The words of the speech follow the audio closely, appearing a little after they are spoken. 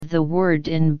the word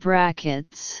in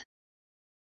brackets.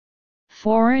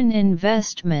 Foreign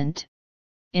investment,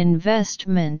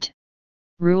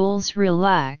 rules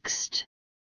relaxed.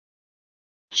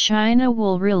 China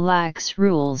will relax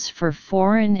rules for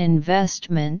foreign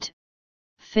investment.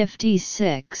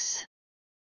 56.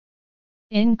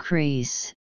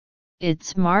 Increase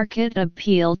its market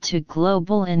appeal to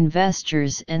global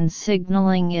investors and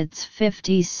signaling its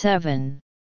 57.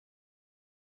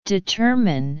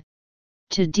 Determine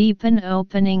to deepen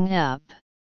opening up.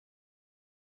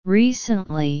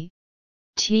 Recently,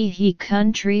 Tihi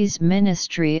country's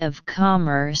Ministry of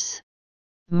Commerce,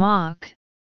 MOC,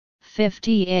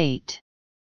 58.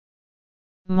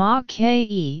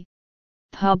 MOC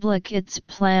public its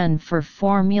plan for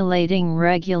formulating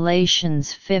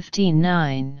regulations.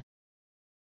 59.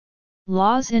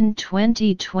 Laws in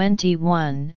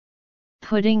 2021,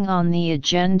 putting on the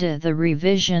agenda the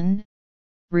revision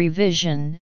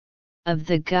of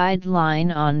the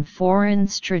Guideline on Foreign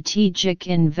Strategic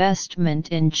Investment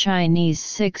in Chinese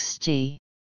 60.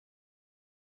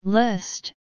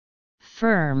 List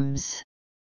firms.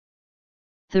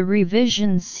 The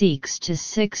revision seeks to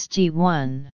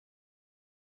 61.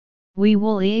 We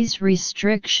will ease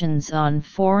restrictions on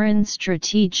foreign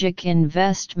strategic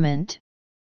investment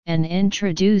and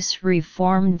introduce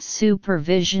reformed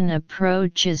supervision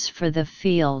approaches for the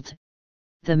field,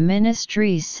 the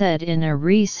ministry said in a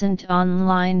recent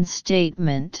online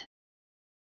statement.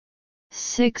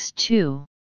 62.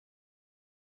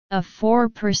 A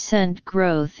 4%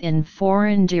 growth in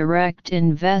foreign direct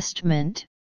investment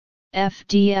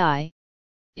 (FDI)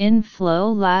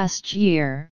 inflow last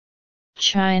year.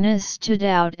 China stood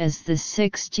out as the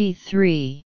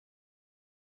 63.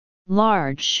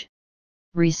 Large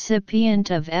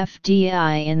recipient of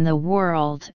FDI in the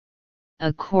world,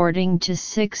 according to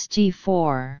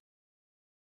 64.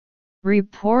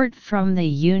 Report from the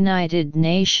United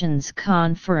Nations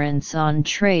Conference on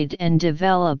Trade and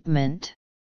Development.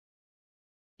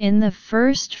 In the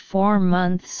first 4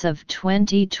 months of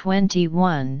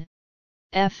 2021,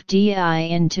 FDI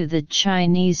into the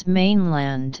Chinese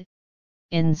mainland,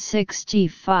 in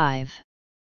 65.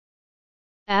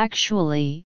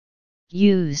 Actually,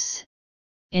 use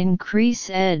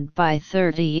increased by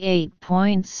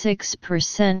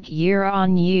 38.6%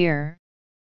 year-on-year,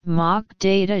 MOC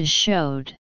data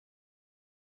showed.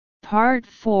 Part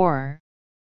 4,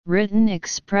 Written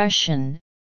Expression,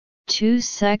 2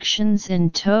 sections in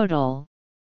total,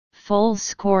 full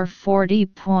score 40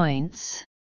 points.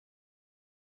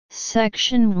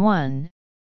 Section 1,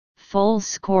 full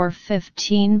score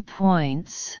 15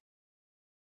 points.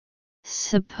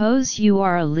 Suppose you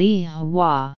are Li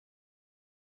Hua.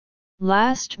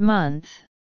 Last month,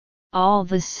 all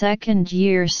the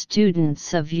second-year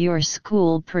students of your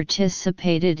school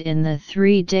participated in the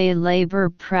 3-day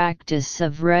labor practice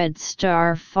of Red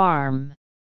Star Farm.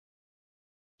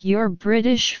 Your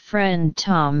British friend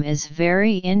Tom is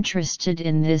very interested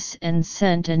in this and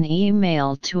sent an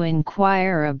email to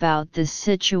inquire about the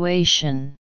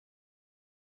situation.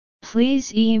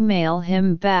 Please email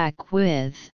him back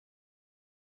with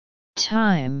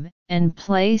time and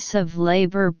place of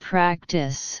labor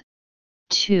practice.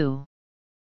 2.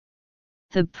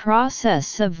 The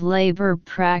process of labor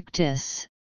practice.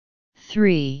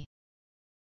 3.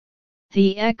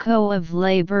 The echo of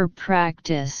labor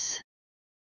practice.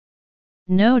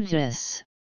 Notice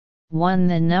 1.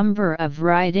 The number of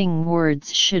writing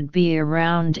words should be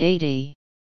around 80.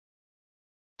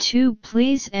 2.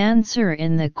 Please answer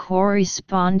in the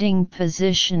corresponding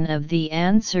position of the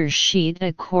answer sheet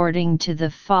according to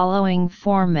the following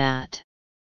format.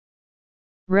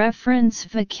 Reference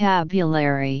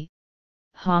vocabulary: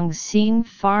 Hongsing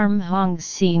Farm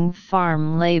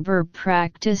labor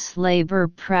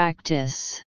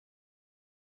practice.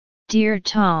 Dear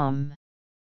Tom,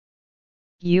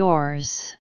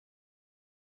 yours,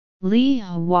 Li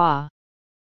Hua.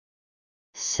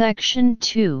 Section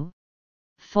 2,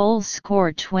 full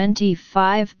score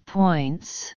 25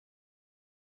 points.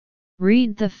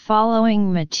 Read the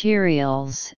following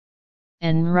materials,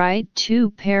 and write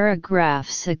 2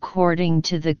 paragraphs according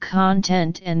to the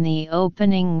content and the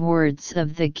opening words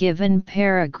of the given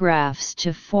paragraphs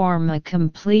to form a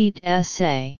complete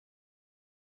essay.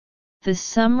 The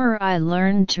summer I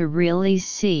learned to really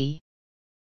see.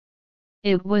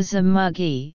 It was a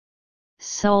muggy,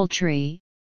 sultry,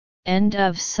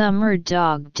 end-of-summer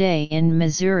dog day in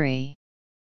Missouri.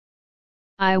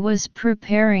 I was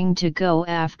preparing to go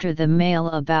after the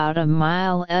mail about a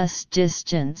mile's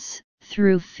distance,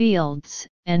 through fields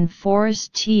and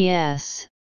forests,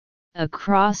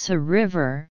 across a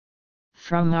river,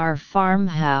 from our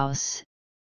farmhouse,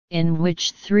 in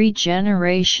which 3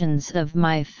 generations of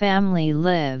my family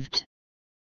lived.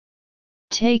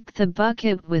 "Take the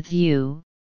bucket with you,"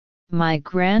 my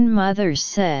grandmother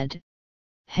said,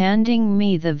 handing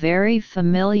me the very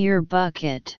familiar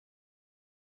bucket.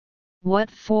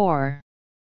 "What for?"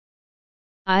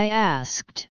 I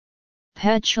asked,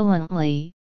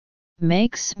 petulantly.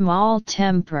 "Make small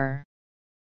temper."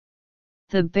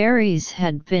 The berries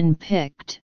had been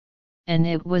picked, and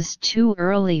it was too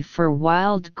early for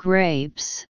wild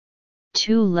grapes,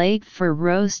 too late for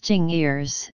roasting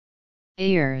ears.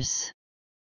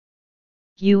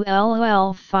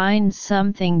 "You'll find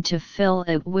something to fill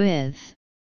it with,"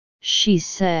 she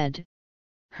said,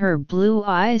 her blue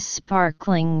eyes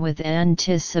sparkling with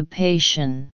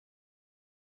anticipation.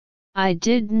 I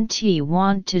didn't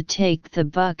want to take the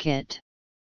bucket.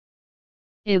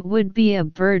 It would be a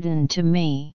burden to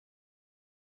me.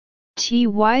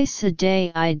 Twice a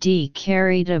day I'd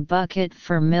carried a bucket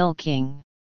for milking.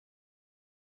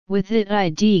 With it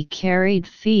I'd carried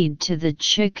feed to the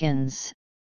chickens,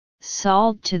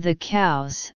 salt to the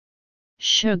cows,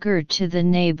 sugar to the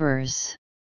neighbors.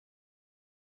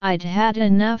 I'd had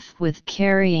enough with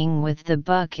carrying with the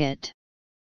bucket.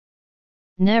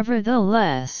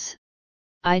 Nevertheless,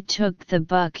 I took the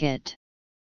bucket.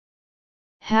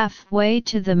 Halfway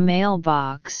to the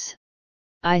mailbox,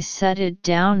 I set it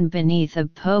down beneath a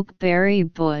pokeberry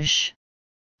bush,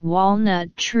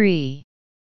 walnut tree.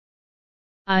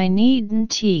 I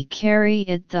needn't carry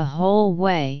it the whole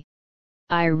way,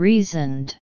 I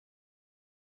reasoned.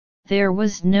 There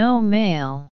was no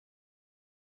mail.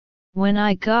 When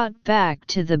I got back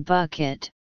to the bucket,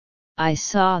 I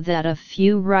saw that a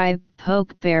few ripe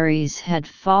pokeberries had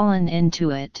fallen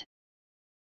into it.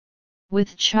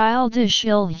 With childish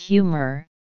ill humor,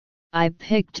 I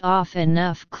picked off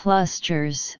enough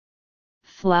clusters,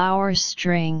 flower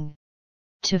string,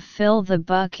 to fill the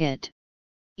bucket,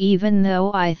 even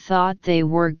though I thought they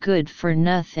were good for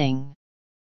nothing.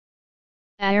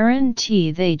 "Aren't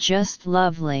they just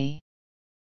lovely?"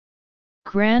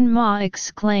 Grandma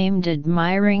exclaimed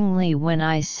admiringly when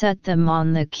I set them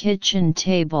on the kitchen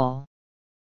table.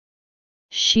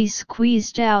 She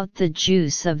squeezed out the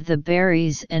juice of the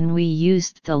berries and we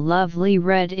used the lovely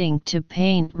red ink to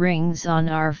paint rings on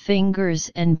our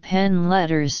fingers and pen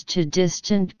letters to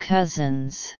distant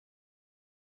cousins.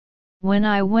 When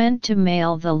I went to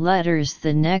mail the letters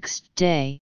the next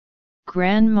day,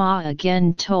 Grandma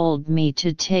again told me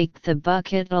to take the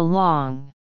bucket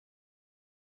along.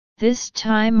 This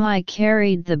time I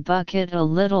carried the bucket a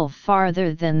little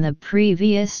farther than the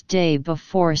previous day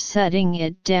before setting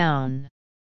it down.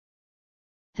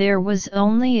 There was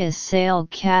only a sale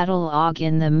catalog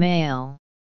in the mail.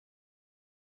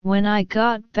 When I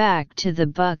got back to the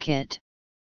bucket,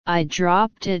 I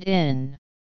dropped it in.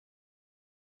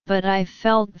 But I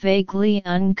felt vaguely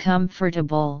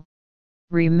uncomfortable,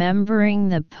 remembering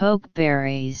the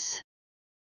pokeberries.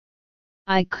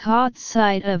 I caught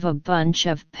sight of a bunch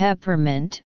of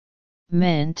peppermint,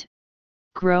 mint,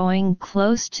 growing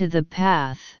close to the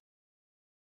path.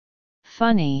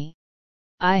 Funny,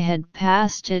 I had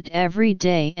passed it every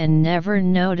day and never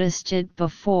noticed it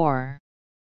before.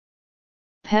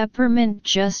 Peppermint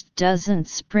just doesn't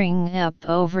spring up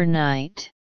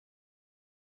overnight.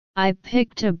 I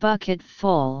picked a bucket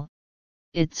full,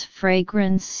 its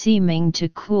fragrance seeming to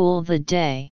cool the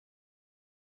day.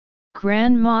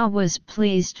 Grandma was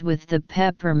pleased with the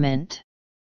peppermint.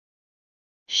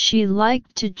 She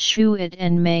liked to chew it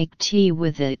and make tea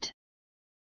with it.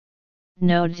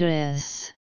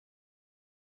 Notice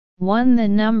 1. The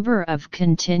number of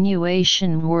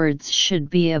continuation words should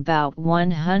be about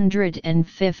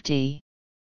 150.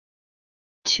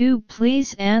 2.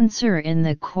 Please answer in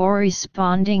the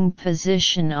corresponding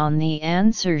position on the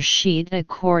answer sheet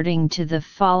according to the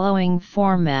following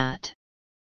format.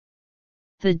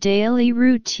 The daily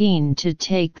routine to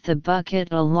take the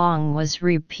bucket along was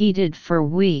repeated for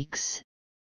weeks,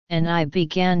 and I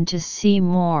began to see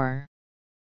more.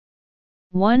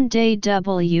 One day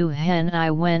when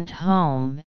I went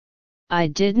home, I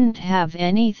didn't have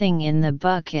anything in the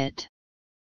bucket.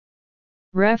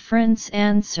 Reference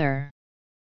answer.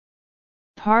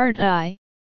 Part I,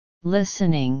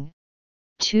 Listening,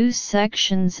 2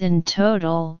 sections in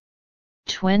total,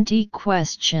 20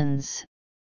 questions,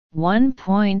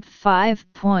 1.5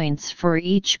 points for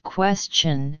each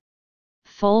question,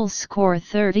 full score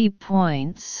 30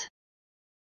 points.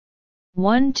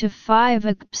 1 to 5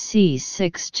 ACPC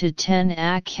 6 to 10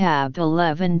 ACAB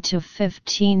 11 to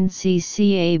 15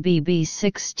 CCABB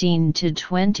 16 to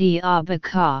 20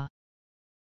 ABACA.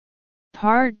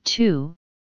 Part 2,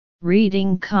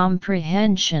 Reading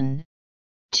Comprehension,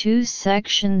 2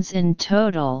 sections in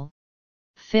total,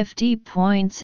 50 points